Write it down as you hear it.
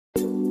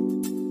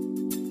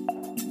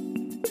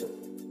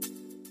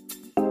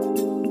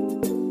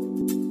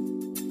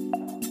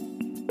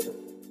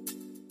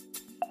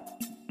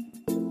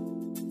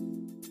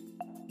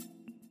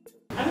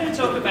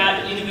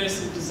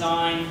universal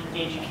design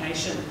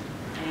education,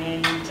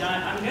 and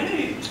I'm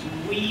going to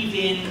weave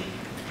in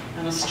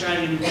an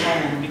Australian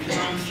poem because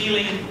I'm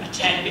feeling a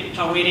tad bit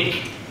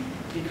poetic,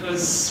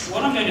 because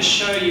what I'm going to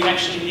show you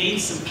actually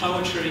needs some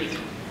poetry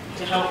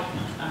to help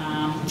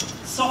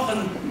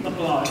soften the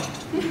blow.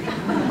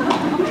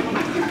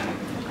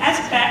 As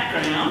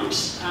background,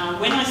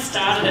 when I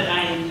started at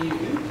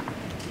ANU,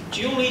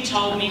 Julie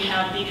told me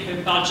how big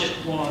her budget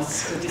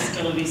was for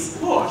disability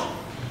support.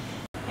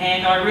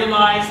 And I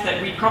realised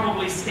that we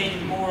probably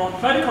spend more on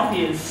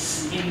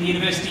photocopiers in the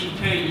university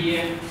per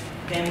year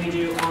than we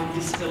do on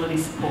disability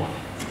support.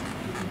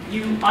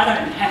 I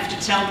don't have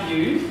to tell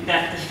you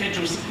that the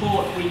federal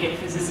support we get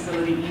for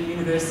disability in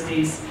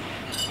universities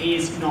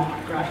is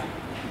not great.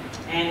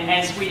 And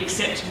as we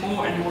accept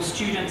more and more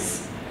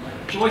students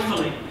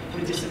joyfully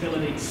with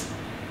disabilities,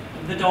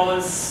 the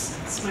dollars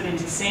split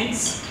into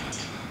cents,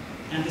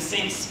 and the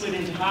cents split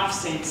into half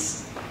cents,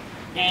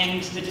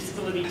 and the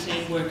disability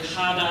team work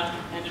harder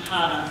and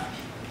harder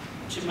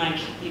to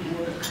make it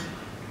work.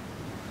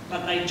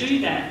 But they do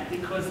that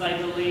because they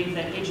believe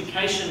that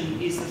education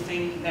is the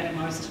thing that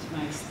most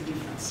makes the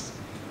difference.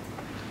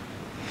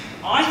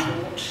 I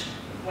thought,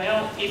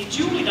 well, if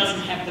Julie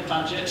doesn't have the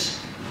budget,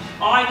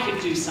 I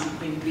could do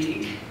something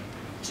big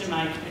to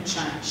make a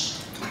change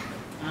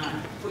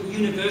for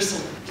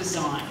universal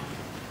design.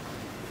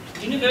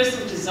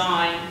 Universal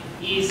design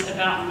is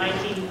about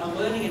making a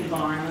learning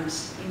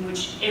environment in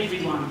which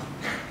everyone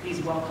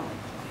is welcome.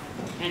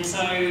 And so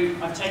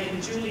I've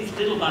taken Julie's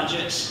little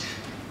budget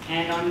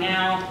and I'm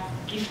now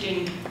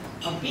gifting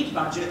a big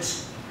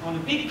budget on a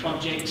big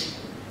project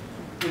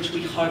which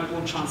we hope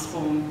will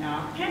transform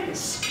our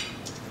campus.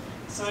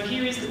 So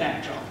here is the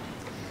backdrop,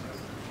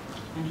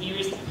 and here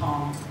is the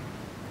poem.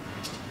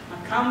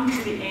 I've come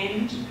to the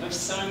end of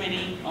so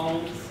many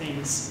old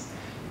things.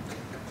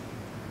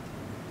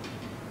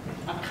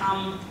 I've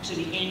come to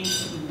the end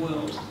of the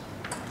world.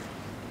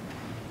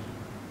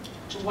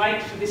 To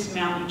wait for this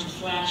mountain to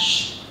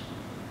flash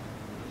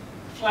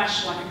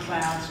like a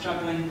cloud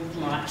struggling with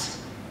light.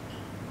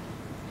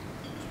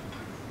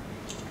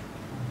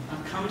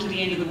 I've come to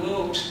the end of the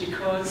world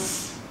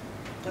because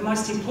the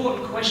most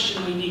important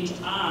question we need to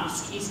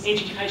ask, is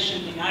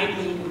education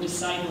enabling or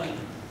disabling,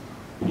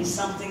 is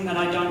something that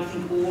I don't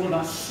think all of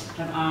us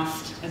have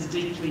asked as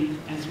deeply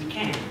as we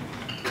can.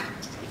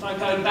 If I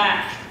go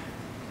back,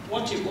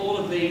 what do all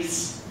of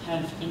these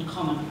have in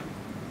common?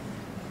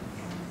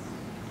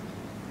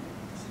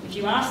 If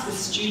you ask a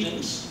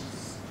student,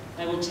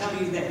 they will tell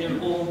you that they're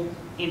all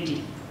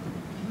empty.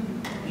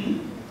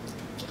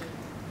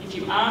 If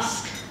you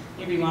ask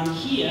everyone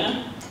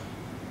here,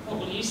 what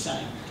will you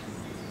say?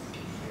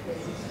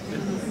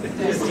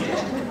 They're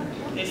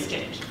stepped. They're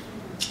stepped.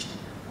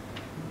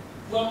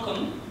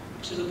 Welcome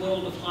to the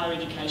world of higher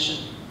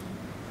education,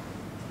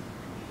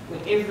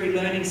 where every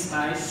learning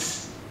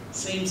space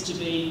seems to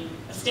be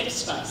a step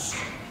space.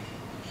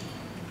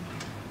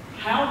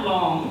 How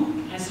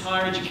long has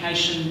higher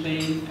education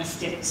been a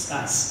step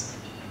space?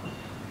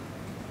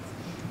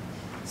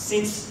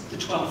 Since the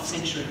 12th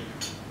century.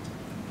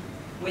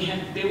 We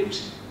have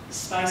built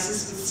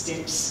spaces with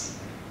steps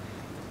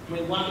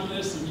where one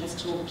person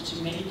has talked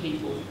to many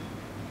people.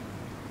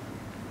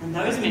 And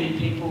those many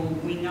people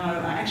we know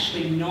are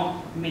actually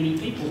not many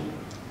people.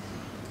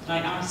 They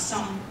are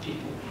some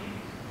people.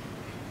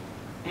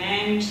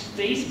 And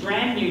these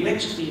brand new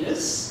lecture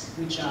theatres,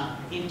 which are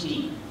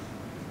empty,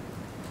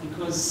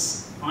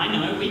 because I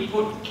know we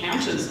put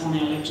counters on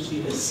our lecture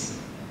theatres,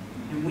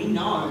 and we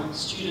know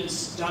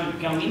students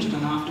don't go into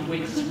them after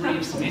week 3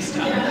 of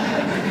semester.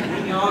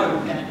 We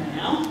know that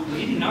now. We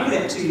didn't know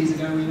that 2 years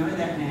ago, we know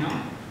that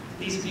now.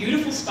 These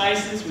beautiful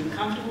spaces with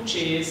comfortable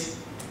chairs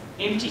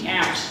empty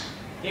out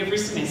every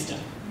semester.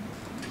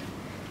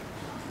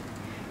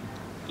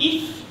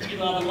 If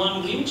you are the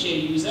one wheelchair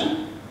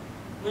user,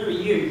 where are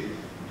you?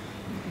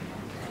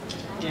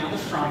 Down the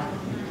front.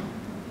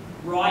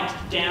 Right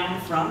down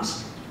front,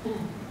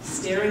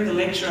 staring the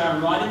lecturer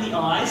right in the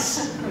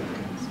eyes,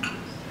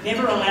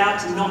 never allowed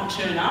to not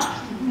turn up,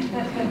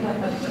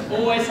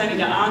 always having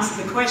to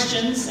answer the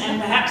questions,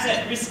 and perhaps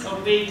at risk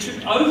of being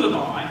tripped over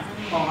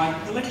by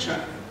the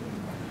lecturer.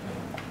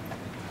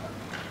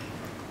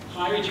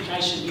 Higher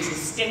education is a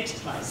stepped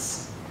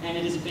place, and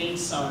it has been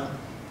so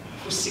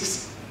for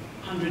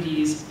 600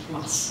 years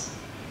plus.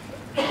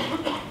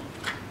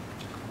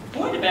 The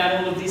point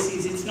about all of this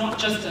is it's not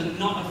just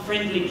not a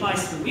friendly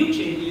place for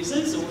wheelchair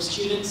users or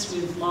students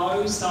with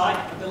low sight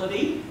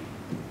ability,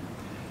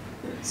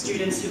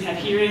 students who have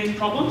hearing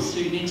problems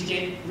who need to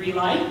get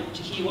relayed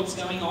to hear what's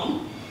going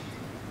on.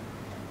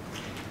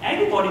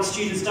 Able-bodied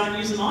students don't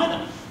use them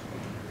either.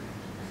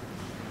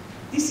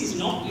 This is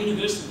not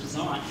universal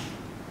design.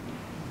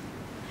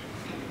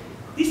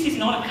 This is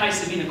not a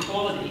case of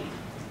inequality.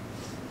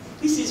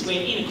 This is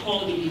where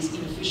inequality is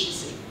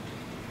inefficiency.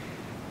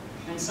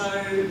 And so,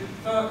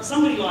 for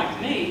somebody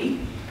like me,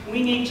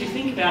 we need to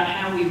think about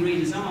how we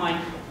redesign,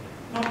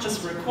 not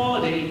just for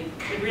equality,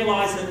 but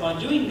realise that by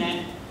doing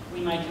that, we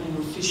make a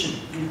more efficient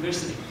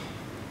university.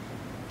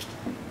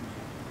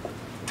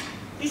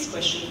 This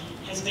question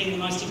has been the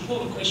most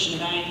important question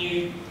at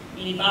ANU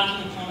in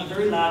embarking upon a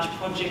very large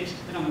project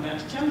that I'm about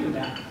to tell you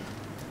about.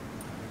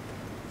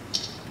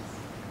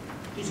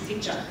 Here's a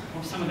picture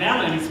of some of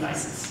our learning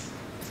spaces.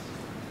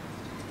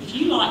 If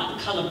you like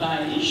the colour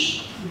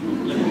beige, you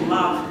will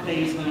love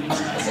these learning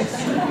spaces.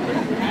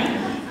 Okay?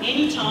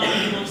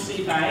 Anytime you want to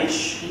see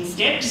beige in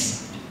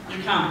steps,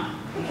 you come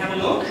and have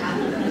a look.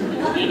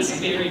 It's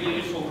very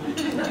beautiful.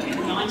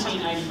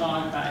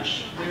 1985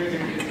 beige. Very,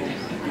 very beautiful.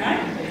 Okay?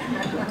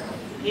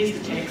 Here's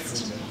the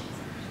text.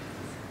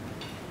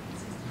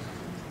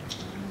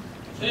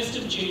 1st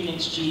of June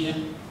next year,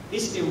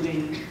 this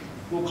building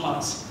will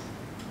close.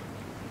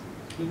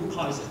 We will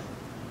close it.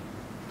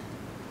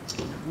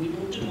 We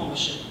will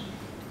demolish it.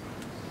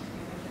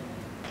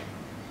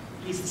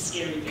 Here's the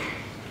scary bit.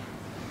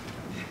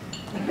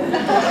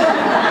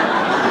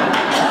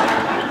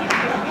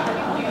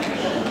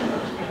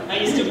 Are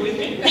you still with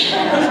me?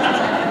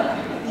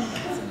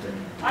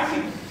 I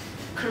could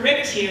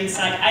correct here and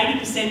say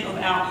 80% of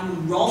our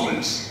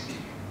enrolment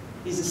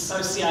is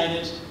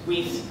associated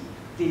with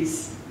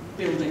this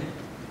building.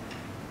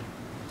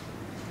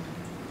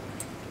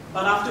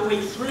 But after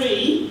week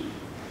 3,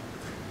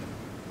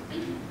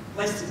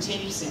 less than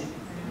 10%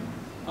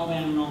 of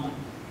our enrolment.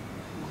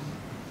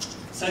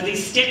 So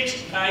these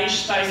stepped beige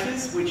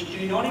spaces, which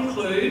do not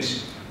include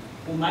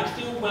or make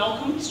feel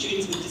welcome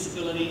students with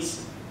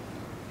disabilities,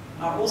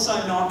 are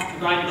also not a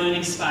great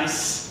learning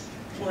space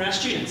for our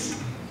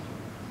students.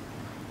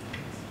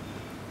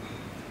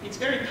 It's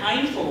very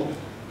painful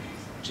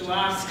to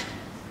ask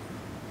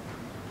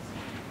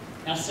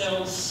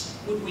ourselves,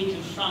 would we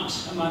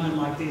confront a moment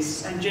like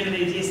this? And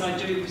Genevieve, yes, I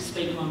do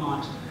speak my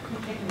mind.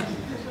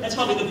 That's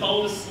probably the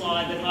boldest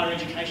slide that higher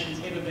education has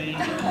ever been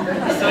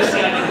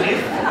associated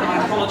with.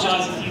 I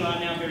apologise if you are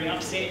now very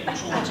upset and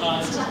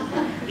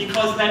traumatised,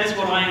 because that is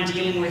what I am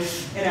dealing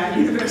with at our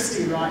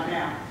university right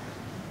now.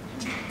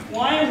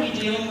 Why are we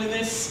dealing with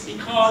this?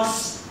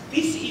 Because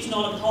this is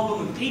not a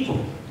problem of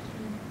people.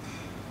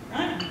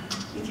 Right?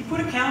 If you put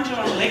a counter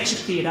on a lecture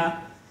theatre,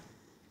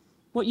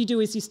 what you do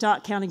is you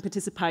start counting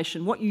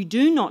participation. What you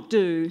do not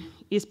do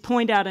is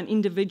point out an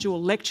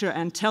individual lecturer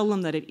and tell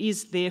them that it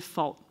is their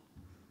fault.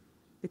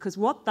 Because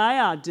what they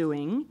are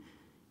doing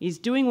is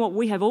doing what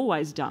we have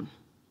always done.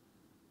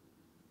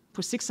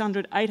 For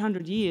 600,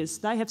 800 years,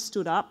 they have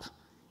stood up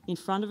in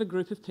front of a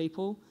group of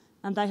people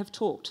and they have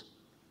talked.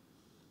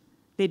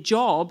 Their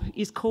job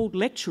is called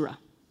lecturer.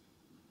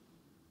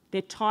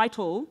 Their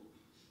title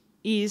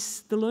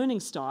is the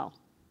learning style.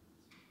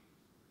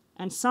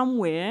 And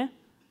somewhere,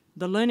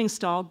 the learning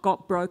style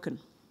got broken.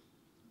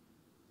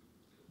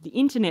 The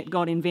internet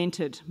got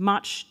invented,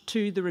 much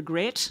to the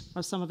regret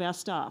of some of our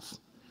staff.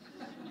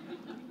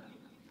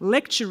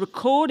 Lecture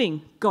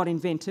recording got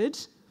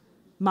invented,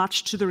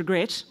 much to the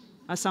regret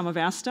of some of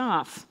our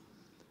staff.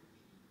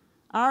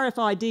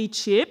 RFID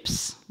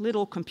chips,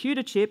 little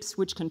computer chips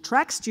which can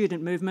track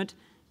student movement,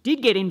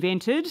 did get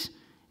invented,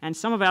 and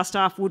some of our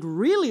staff would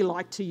really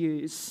like to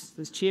use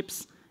those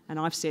chips, and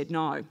I've said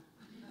no.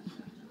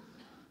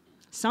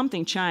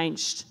 Something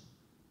changed.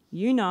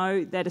 You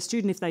know that a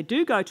student, if they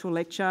do go to a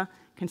lecture,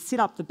 can sit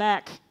up the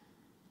back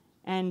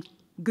and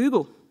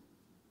Google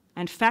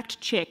and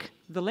fact-check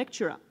the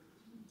lecturer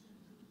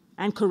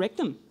and correct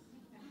them.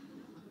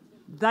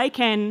 They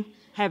can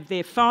have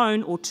their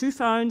phone or 2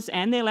 phones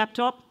and their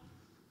laptop,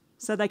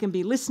 so they can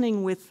be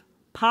listening with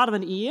part of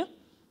an ear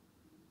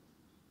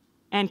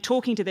and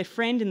talking to their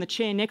friend in the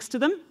chair next to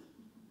them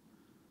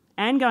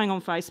and going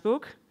on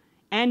Facebook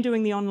and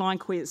doing the online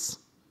quiz.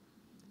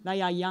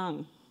 They are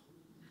young.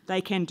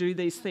 They can do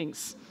these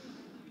things.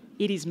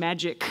 It is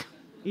magic.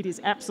 It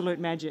is absolute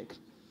magic.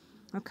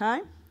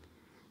 Okay?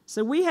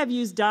 So we have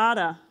used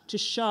data to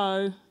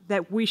show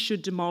that we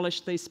should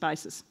demolish these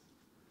spaces.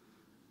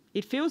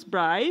 It feels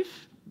brave,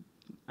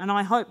 and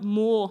I hope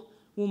more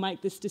will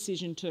make this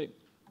decision too.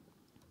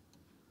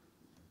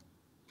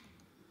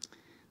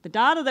 The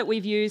data that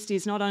we've used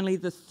is not only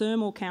the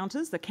thermal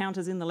counters, the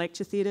counters in the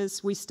lecture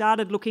theatres. We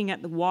started looking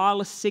at the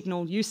wireless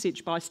signal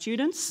usage by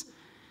students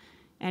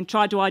and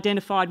tried to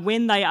identify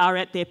when they are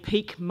at their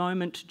peak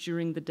moment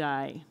during the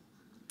day.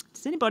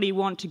 Does anybody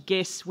want to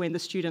guess when the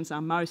students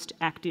are most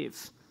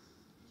active?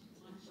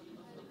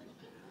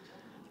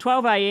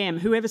 12 a.m.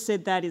 Whoever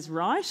said that is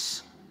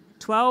right.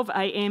 12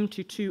 a.m.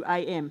 to 2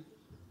 a.m.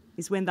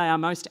 is when they are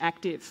most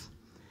active.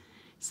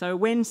 So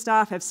when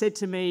staff have said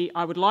to me,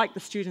 I would like the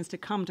students to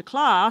come to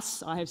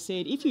class, I have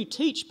said, if you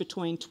teach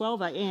between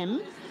 12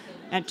 a.m.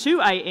 and 2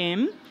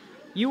 a.m,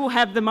 you will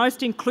have the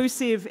most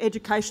inclusive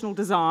educational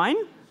design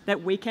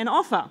that we can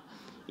offer.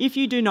 If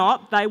you do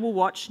not, they will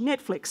watch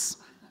Netflix.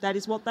 That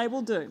is what they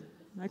will do,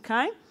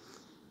 okay?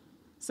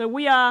 So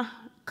we are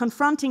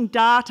confronting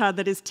data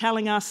that is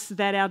telling us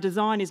that our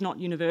design is not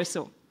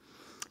universal.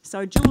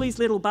 So Julie's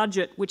little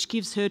budget, which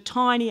gives her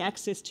tiny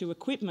access to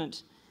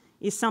equipment,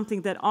 is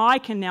something that I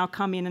can now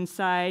come in and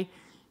say,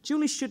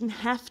 Julie shouldn't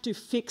have to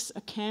fix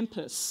a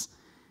campus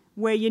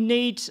where you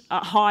need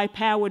a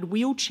high-powered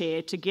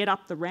wheelchair to get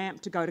up the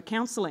ramp to go to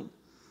counselling.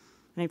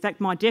 And in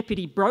fact, my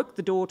deputy broke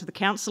the door to the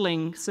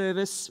counselling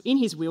service in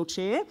his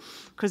wheelchair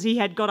because he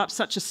had got up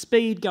such a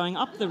speed going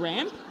up the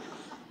ramp.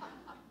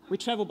 We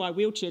travel by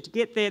wheelchair to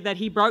get there, that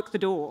he broke the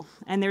door.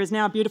 And there is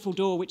now a beautiful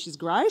door, which is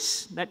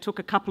great. That took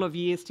a couple of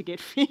years to get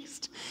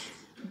fixed.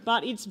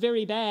 But it's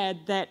very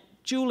bad that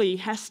Julie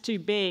has to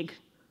beg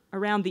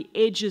around the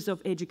edges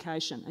of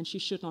education, and she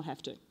should not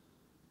have to.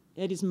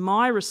 It is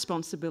my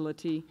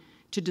responsibility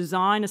to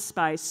design a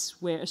space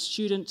where a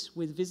student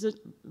with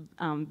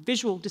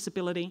visual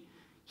disability,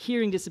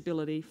 hearing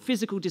disability,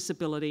 physical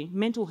disability,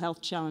 mental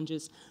health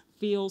challenges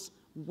feels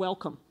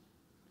welcome.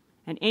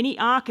 And any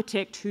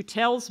architect who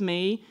tells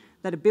me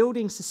that a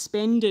building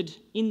suspended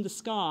in the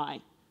sky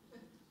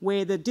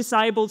where the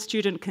disabled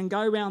student can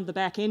go round the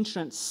back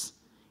entrance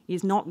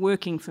is not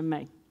working for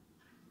me.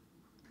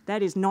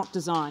 That is not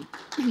design.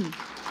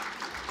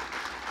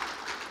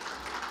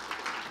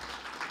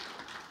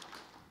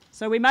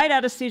 So we made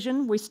our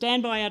decision, we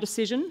stand by our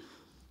decision.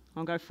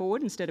 I'll go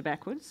forward instead of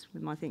backwards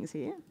with my things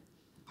here.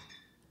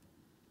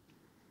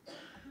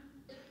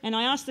 And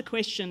I asked the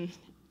question,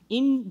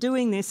 in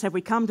doing this, have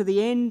we come to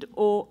the end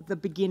or the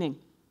beginning?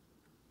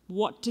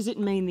 What does it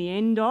mean, the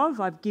end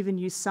of? I've given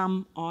you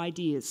some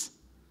ideas.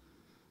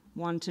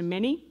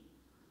 One-to-many,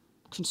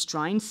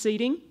 constrained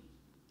seating,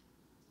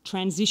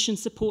 transition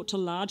support to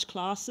large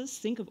classes.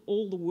 Think of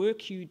all the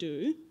work you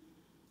do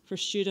for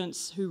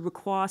students who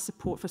require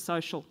support for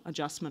social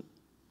adjustment,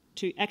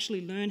 to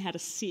actually learn how to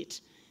sit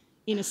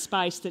in a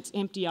space that's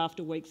empty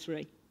after week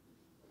 3.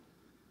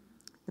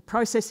 The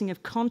processing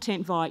of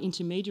content via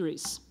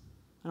intermediaries,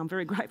 and I'm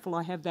very grateful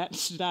I have that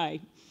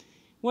today.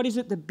 What is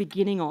it the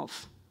beginning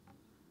of?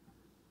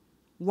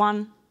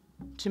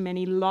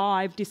 One-to-many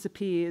live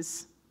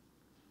disappears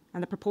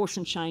and the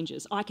proportion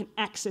changes. I can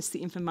access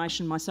the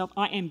information myself.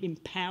 I am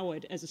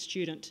empowered as a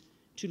student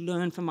to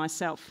learn for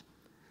myself.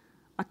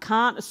 I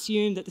can't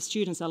assume that the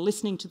students are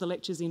listening to the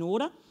lectures in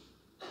order.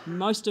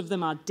 Most of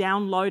them are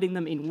downloading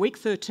them in week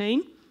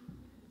 13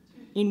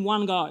 in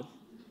one go.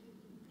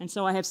 And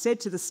so I have said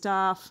to the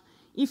staff,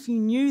 if you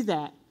knew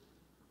that,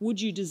 would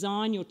you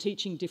design your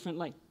teaching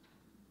differently?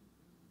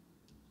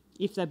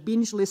 If they're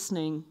binge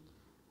listening,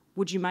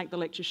 would you make the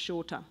lecture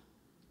shorter?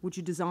 Would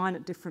you design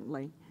it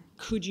differently?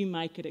 Could you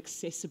make it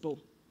accessible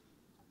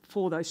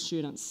for those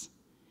students?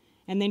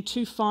 And then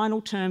 2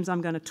 final terms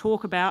I'm going to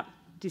talk about,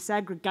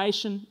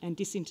 disaggregation and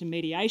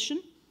disintermediation.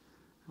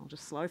 I'll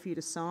just slow for you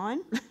to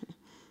sign.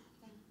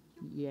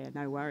 Yeah,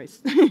 no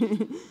worries.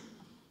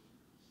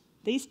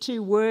 These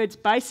 2 words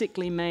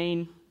basically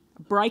mean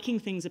breaking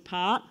things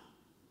apart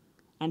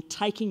and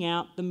taking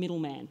out the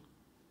middleman.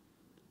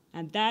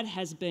 And that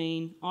has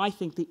been, I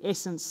think, the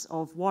essence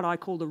of what I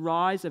call the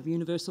rise of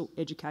universal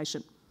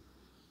education.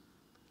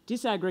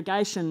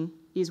 Disaggregation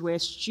is where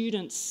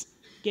students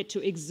get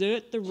to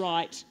exert the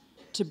right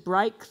to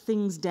break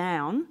things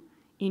down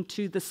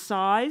into the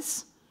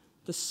size,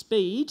 the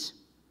speed,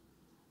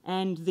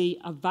 and the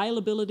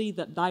availability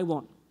that they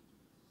want.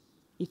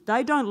 If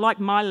they don't like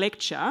my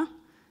lecture,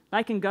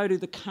 they can go to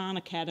the Khan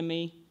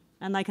Academy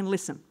and they can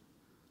listen.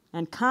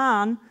 And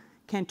Khan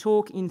can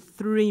talk in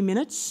 3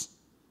 minutes,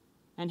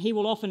 and he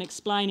will often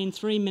explain in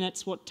 3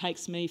 minutes what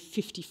takes me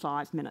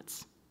 55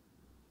 minutes.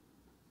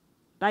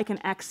 They can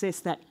access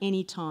that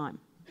any time.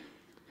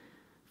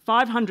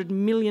 500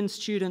 million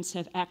students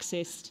have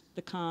accessed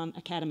the Khan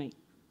Academy.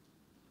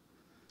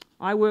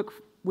 I work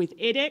with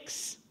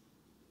edX.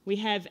 We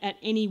have at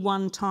any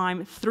one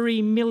time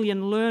 3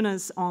 million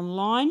learners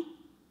online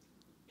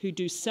who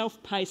do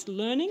self-paced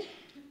learning.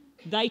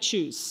 They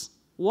choose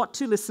what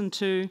to listen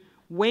to,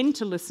 when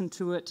to listen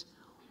to it,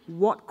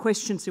 what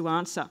questions to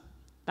answer.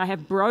 They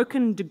have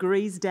broken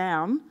degrees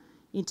down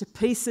into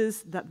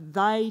pieces that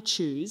they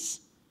choose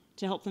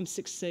to help them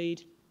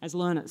succeed as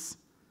learners.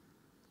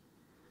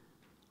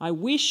 I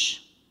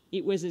wish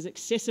it was as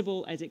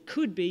accessible as it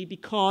could be,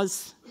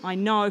 because I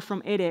know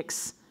from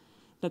edX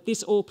that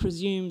this all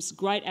presumes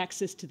great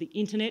access to the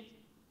internet,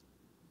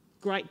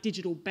 great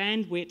digital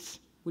bandwidth,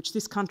 which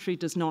this country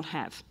does not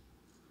have.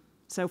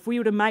 So if we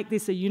were to make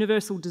this a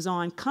universal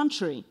design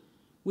country,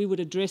 we would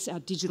address our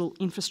digital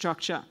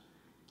infrastructure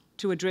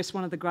to address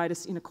one of the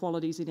greatest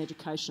inequalities in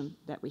education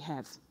that we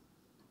have.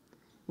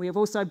 We have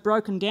also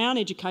broken down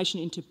education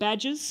into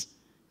badges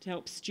to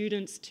help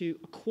students to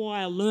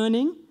acquire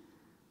learning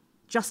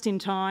just in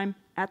time,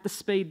 at the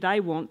speed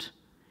they want,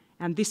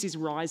 and this is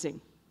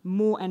rising.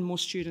 More and more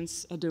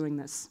students are doing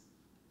this.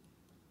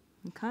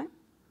 Okay?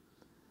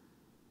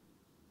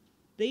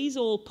 These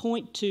all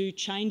point to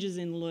changes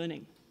in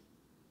learning,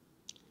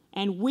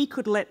 and we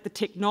could let the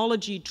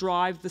technology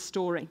drive the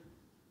story,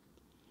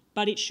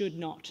 but it should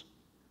not.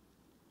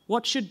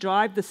 What should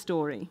drive the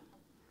story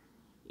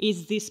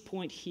is this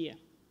point here.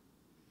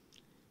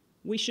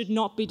 We should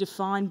not be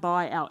defined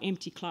by our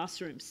empty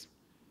classrooms.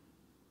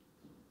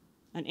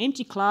 An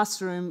empty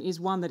classroom is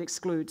one that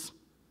excludes.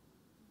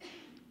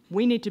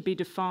 We need to be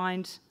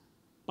defined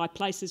by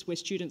places where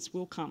students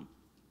will come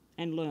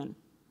and learn.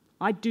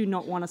 I do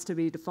not want us to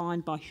be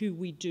defined by who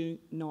we do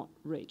not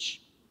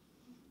reach.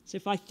 So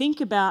if I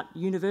think about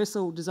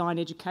universal design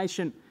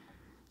education,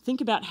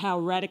 Think about how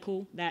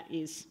radical that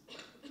is.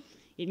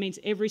 It means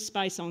every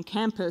space on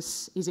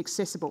campus is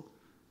accessible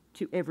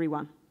to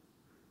everyone.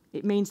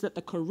 It means that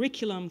the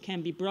curriculum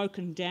can be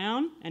broken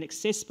down and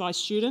accessed by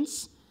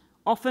students,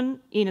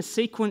 often in a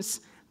sequence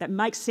that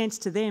makes sense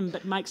to them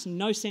but makes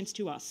no sense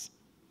to us.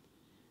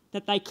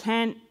 That they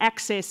can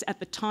access at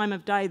the time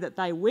of day that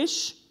they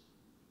wish,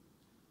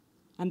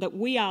 and that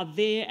we are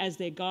there as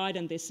their guide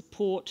and their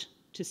support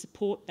to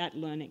support that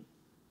learning.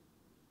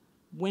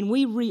 When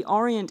we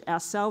reorient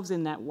ourselves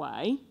in that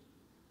way,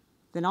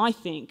 then I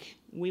think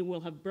we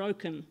will have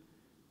broken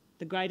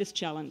the greatest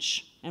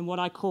challenge and what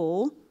I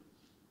call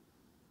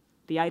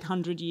the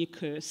 800-year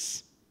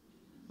curse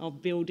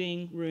of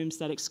building rooms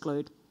that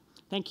exclude.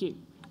 Thank you.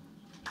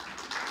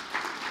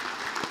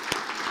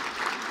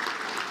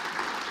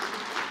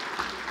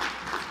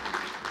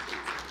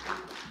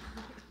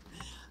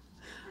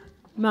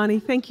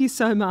 Marnie, thank you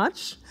so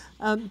much.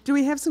 Do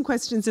we have some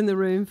questions in the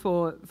room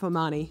for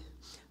Marnie?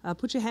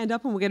 Put your hand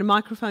up and we'll get a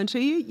microphone to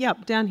you.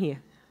 Yep, down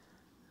here.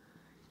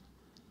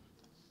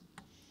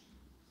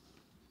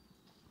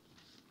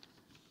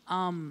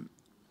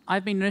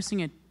 I've been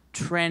noticing a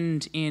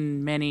trend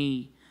in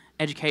many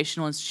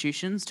educational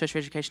institutions,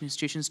 tertiary education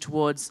institutions,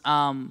 towards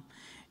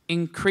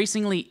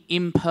increasingly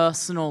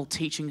impersonal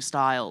teaching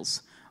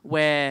styles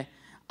where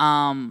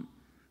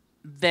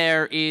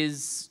there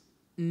is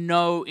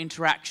no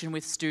interaction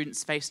with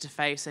students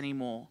face-to-face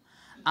anymore.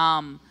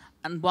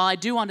 And while I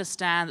do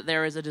understand that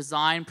there is a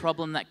design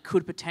problem that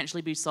could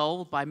potentially be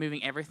solved by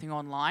moving everything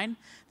online,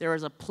 there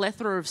is a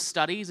plethora of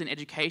studies in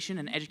education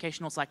and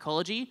educational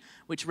psychology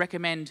which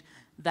recommend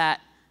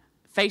that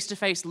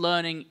face-to-face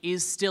learning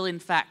is still, in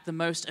fact, the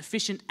most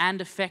efficient and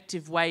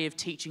effective way of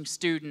teaching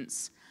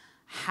students.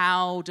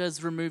 How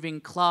does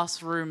removing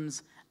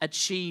classrooms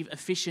achieve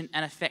efficient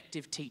and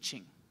effective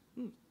teaching?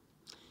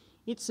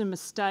 It's a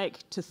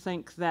mistake to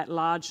think that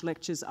large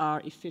lectures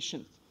are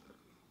efficient.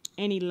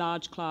 Any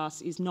large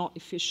class is not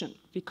efficient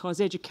because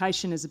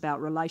education is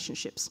about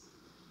relationships.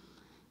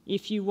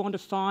 If you want to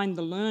find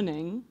the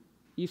learning,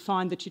 you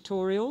find the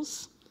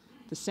tutorials,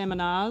 the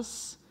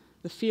seminars,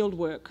 the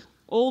fieldwork,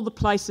 all the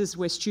places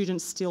where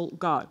students still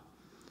go.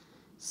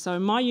 So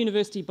my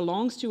university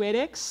belongs to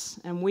edX,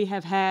 and we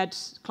have had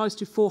close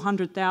to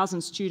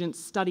 400,000 students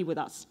study with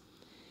us.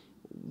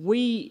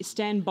 We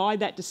stand by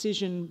that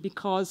decision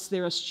because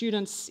there are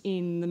students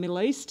in the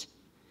Middle East,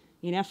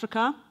 in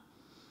Africa,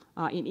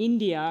 in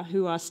India,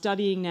 who are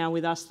studying now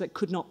with us that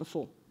could not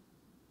before.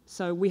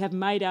 So we have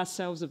made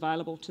ourselves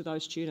available to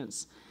those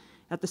students.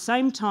 At the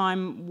same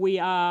time, we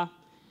are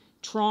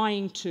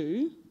trying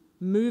to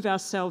move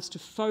ourselves to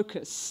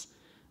focus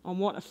on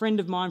what a friend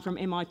of mine from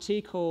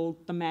MIT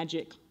called the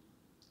magic.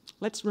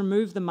 Let's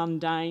remove the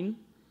mundane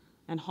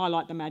and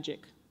highlight the magic.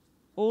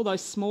 All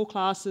those small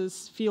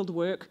classes, field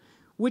work,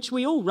 which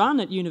we all run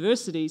at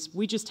universities,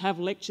 we just have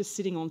lectures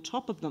sitting on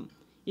top of them.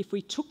 If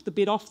we took the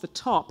bit off the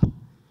top,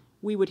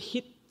 we would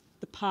hit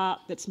the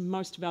part that's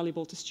most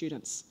valuable to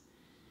students.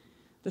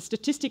 The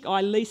statistic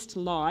I least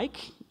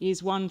like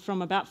is one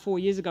from about 4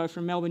 years ago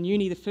from Melbourne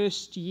Uni, the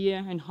first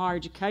year in higher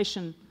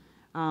education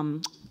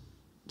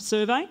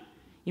survey,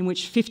 in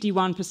which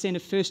 51%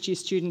 of first-year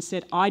students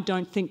said, "I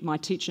don't think my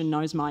teacher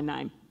knows my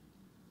name."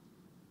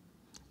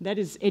 That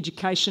is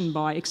education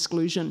by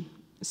exclusion.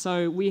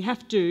 So we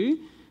have to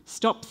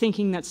stop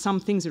thinking that some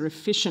things are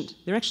efficient.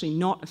 They're actually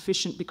not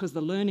efficient because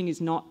the learning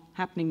is not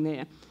happening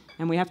there.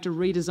 And we have to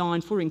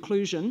redesign for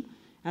inclusion,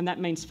 and that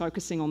means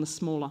focusing on the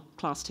smaller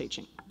class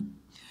teaching.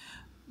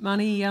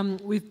 Marnie,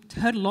 we've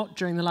heard a lot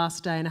during the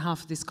last day and a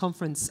half of this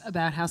conference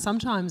about how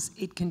sometimes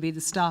it can be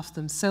the staff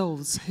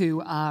themselves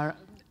who are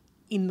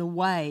in the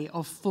way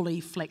of fully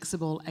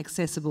flexible,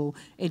 accessible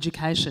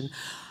education.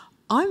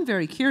 I'm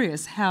very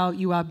curious how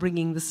you are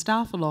bringing the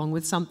staff along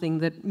with something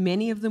that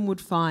many of them would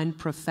find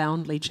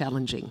profoundly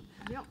challenging.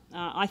 Yep.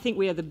 I think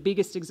we are the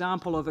biggest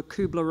example of a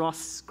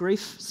Kubler-Ross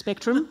grief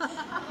spectrum.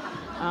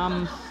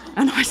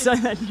 And I say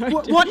that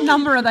what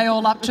number are they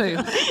all up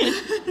to?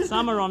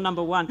 Some are on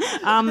number one.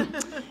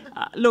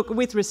 Look,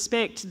 with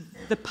respect,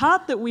 the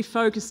part that we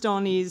focused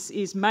on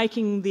is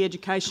making the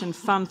education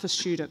fun for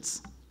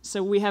students.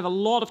 So we have a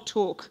lot of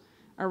talk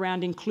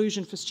around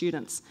inclusion for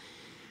students.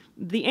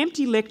 The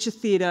empty lecture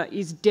theatre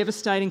is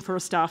devastating for a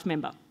staff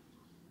member.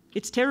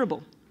 It's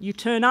terrible. You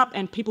turn up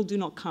and people do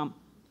not come.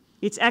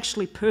 It's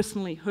actually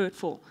personally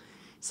hurtful.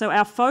 So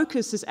our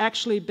focus has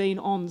actually been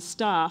on the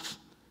staff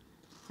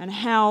and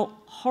how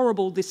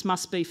horrible this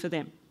must be for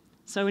them.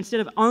 So instead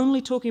of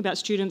only talking about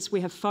students, we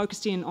have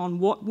focused in on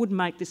what would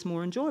make this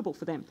more enjoyable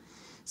for them.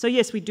 So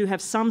yes, we do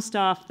have some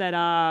staff that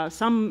are,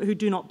 some who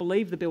do not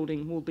believe the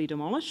building will be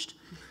demolished,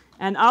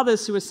 and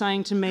others who are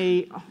saying to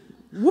me,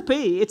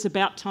 whoopee, it's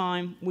about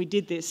time we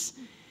did this.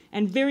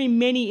 And very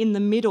many in the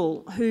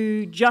middle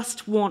who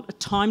just want a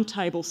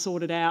timetable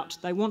sorted out.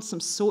 They want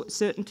some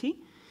certainty.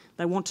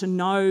 They want to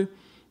know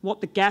what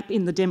the gap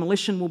in the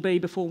demolition will be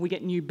before we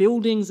get new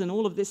buildings and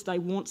all of this. They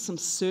want some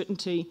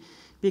certainty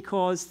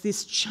because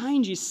this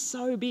change is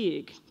so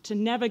big. To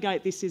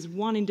navigate this as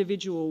one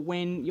individual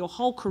when your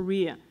whole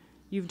career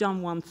you've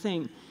done one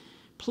thing.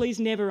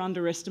 please never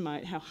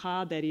underestimate how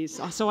hard that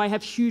is. So I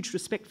have huge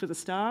respect for the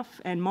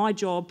staff, and my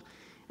job,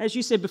 as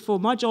you said before,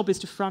 my job is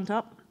to front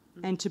up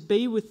and to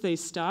be with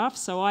these staff.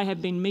 So I have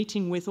been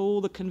meeting with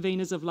all the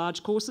conveners of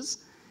large courses,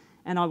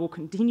 and I will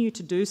continue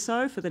to do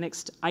so for the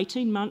next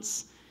 18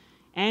 months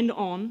and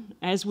on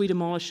as we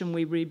demolish and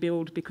we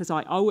rebuild, because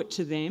I owe it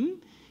to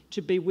them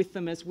to be with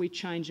them as we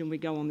change and we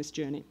go on this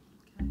journey.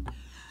 Okay.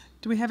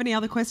 Do we have any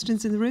other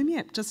questions in the room?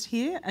 Yep, just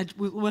here.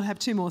 We'll have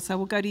two more, so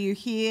we'll go to you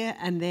here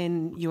and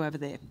then you over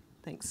there.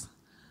 Thanks.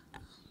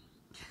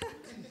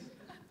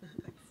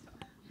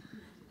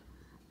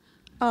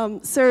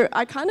 So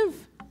I kind of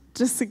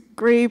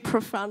disagree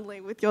profoundly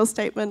with your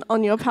statement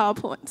on your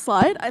PowerPoint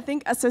slide. I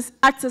think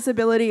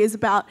accessibility is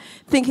about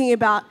thinking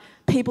about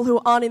people who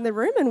aren't in the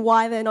room and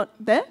why they're not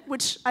there,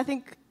 which I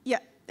think, yeah,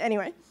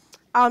 anyway.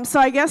 So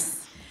I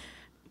guess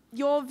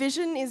your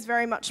vision is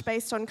very much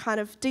based on kind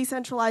of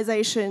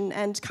decentralization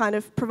and kind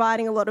of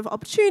providing a lot of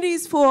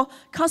opportunities for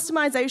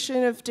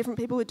customization of different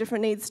people with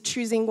different needs,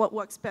 choosing what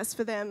works best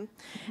for them.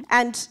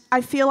 And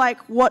I feel like,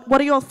 what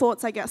are your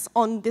thoughts, I guess,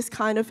 on this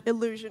kind of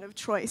illusion of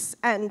choice?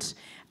 And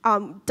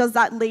does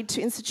that lead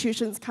to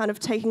institutions kind of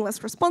taking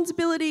less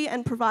responsibility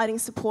and providing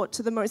support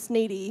to the most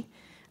needy?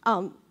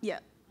 Yeah.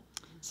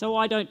 So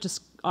I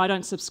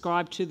don't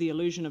subscribe to the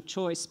illusion of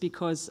choice,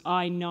 because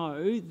I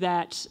know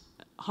that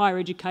higher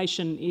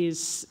education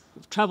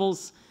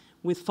travels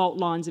with fault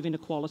lines of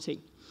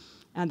inequality,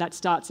 and that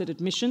starts at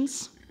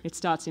admissions, it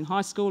starts in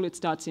high school, it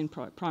starts in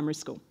primary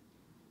school.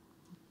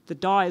 The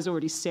die is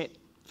already set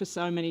for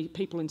so many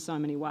people in so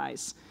many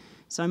ways.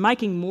 So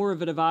making more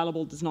of it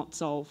available does not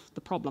solve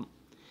the problem.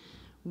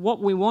 What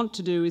we want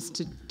to do is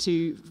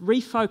to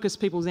refocus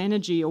people's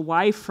energy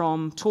away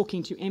from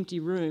talking to empty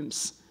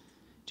rooms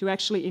to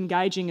actually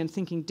engaging and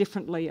thinking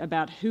differently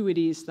about who it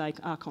is they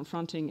are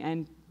confronting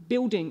and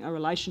building a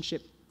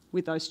relationship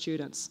with those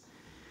students.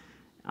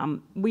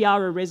 We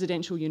are a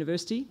residential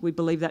university. We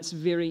believe that's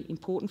very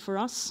important for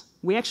us.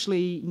 We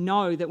actually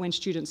know that when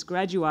students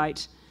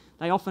graduate,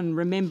 they often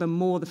remember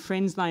more the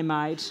friends they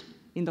made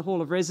in the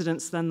hall of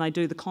residence than they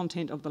do the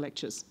content of the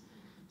lectures.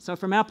 So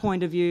from our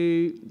point of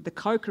view, the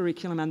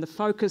co-curriculum and the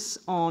focus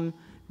on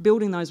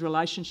building those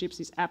relationships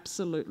is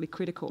absolutely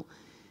critical.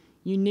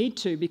 You need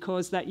to,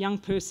 because that young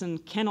person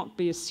cannot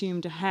be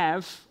assumed to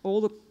have all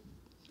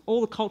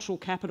the cultural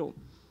capital,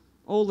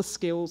 all the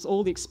skills,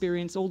 all the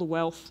experience, all the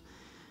wealth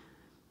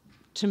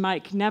to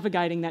make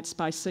navigating that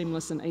space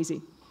seamless and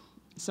easy.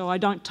 So I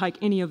don't take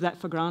any of that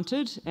for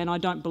granted, and I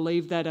don't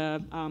believe that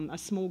a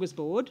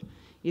smorgasbord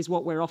is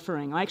what we're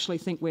offering. I actually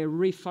think we're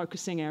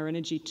refocusing our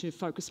energy to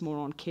focus more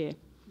on care.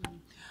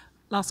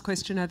 Last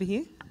question over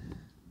here.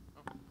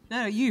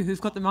 No, you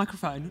who've got the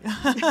microphone.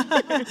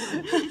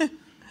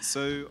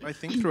 So I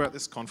think throughout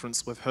this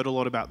conference we've heard a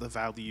lot about the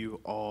value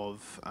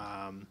of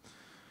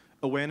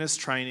awareness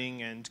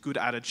training and good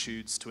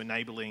attitudes to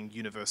enabling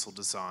universal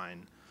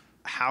design.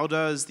 How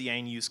does the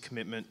ANU's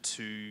commitment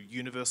to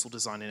universal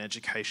design in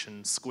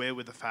education square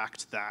with the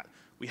fact that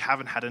we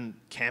haven't had a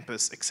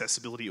campus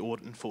accessibility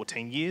audit in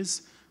 14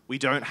 years, we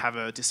don't have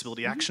a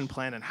disability action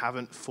plan and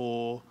haven't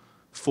for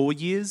 4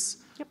 years,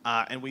 Yep.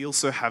 And we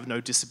also have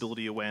no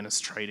disability awareness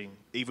training,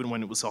 even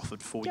when it was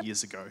offered 4 Yep.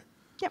 years ago?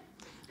 Yep,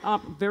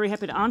 I'm very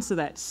happy to answer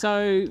that.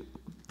 So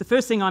the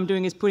first thing I'm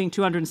doing is putting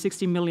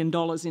 $260 million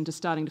into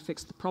starting to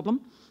fix the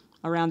problem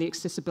around the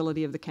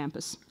accessibility of the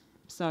campus.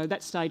 So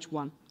that's stage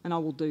one, and I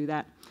will do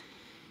that.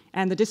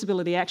 And the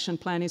Disability Action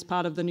Plan is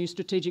part of the new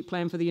strategic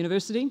plan for the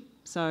university.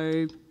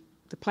 So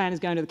the plan is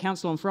going to the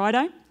council on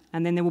Friday,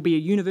 and then there will be a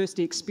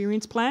university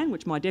experience plan,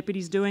 which my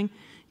deputy's doing.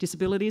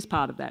 Disability is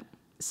part of that.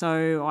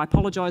 So I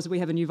apologise that we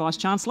have a new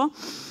Vice-Chancellor.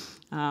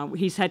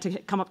 He's had to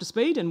come up to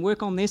speed and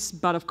work on this,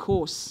 but of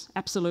course,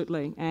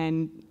 absolutely.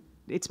 And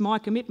it's my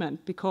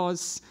commitment,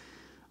 because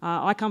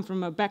I come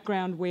from a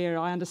background where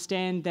I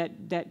understand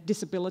that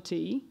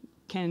disability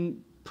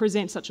can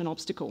present such an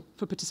obstacle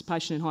for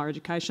participation in higher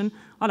education.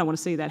 I don't want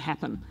to see that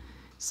happen.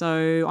 So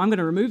I'm going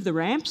to remove the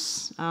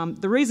ramps.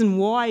 The reason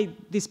why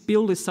this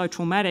build is so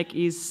traumatic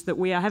is that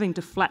we are having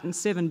to flatten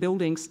 7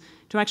 buildings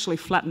to actually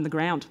flatten the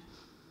ground,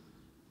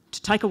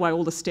 to take away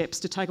all the steps,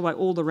 to take away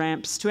all the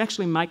ramps, to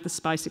actually make the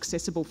space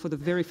accessible for the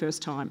very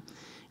first time.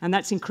 And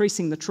that's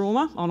increasing the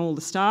trauma on all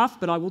the staff,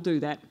 but I will do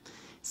that.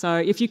 So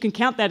if you can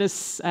count that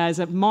as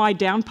my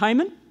down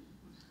payment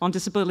on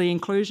disability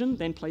inclusion,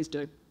 then please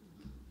do.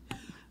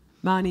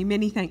 Marnie,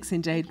 many thanks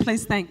indeed.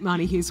 Please thank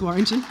Marnie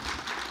Hughes-Warrington.